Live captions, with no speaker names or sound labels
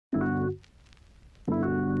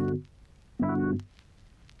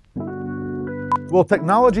Will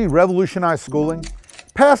technology revolutionize schooling?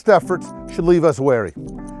 Past efforts should leave us wary.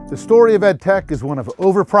 The story of EdTech is one of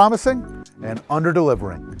overpromising and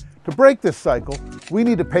underdelivering. To break this cycle, we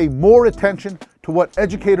need to pay more attention to what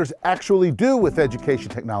educators actually do with education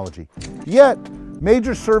technology. Yet,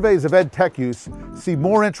 major surveys of EdTech use seem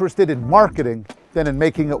more interested in marketing than in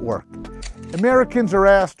making it work. Americans are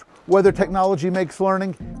asked whether technology makes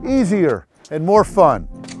learning easier and more fun,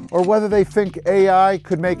 or whether they think AI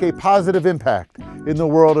could make a positive impact in the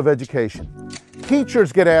world of education.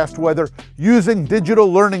 Teachers get asked whether using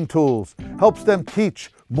digital learning tools helps them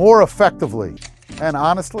teach more effectively. And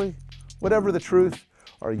honestly, whatever the truth,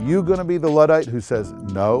 are you going to be the Luddite who says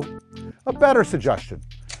no? A better suggestion: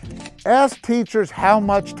 ask teachers how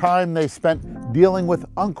much time they spent dealing with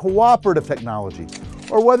uncooperative technology,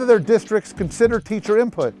 or whether their districts consider teacher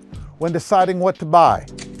input when deciding what to buy.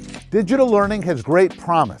 Digital learning has great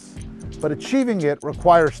promise, but achieving it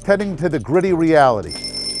requires tending to the gritty reality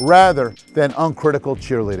rather than uncritical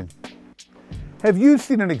cheerleading. Have you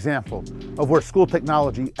seen an example of where school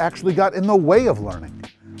technology actually got in the way of learning?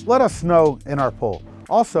 Let us know in our poll.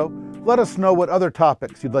 Also, let us know what other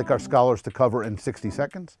topics you'd like our scholars to cover in 60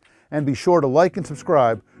 seconds, and be sure to like and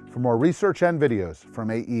subscribe for more research and videos from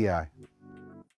AEI.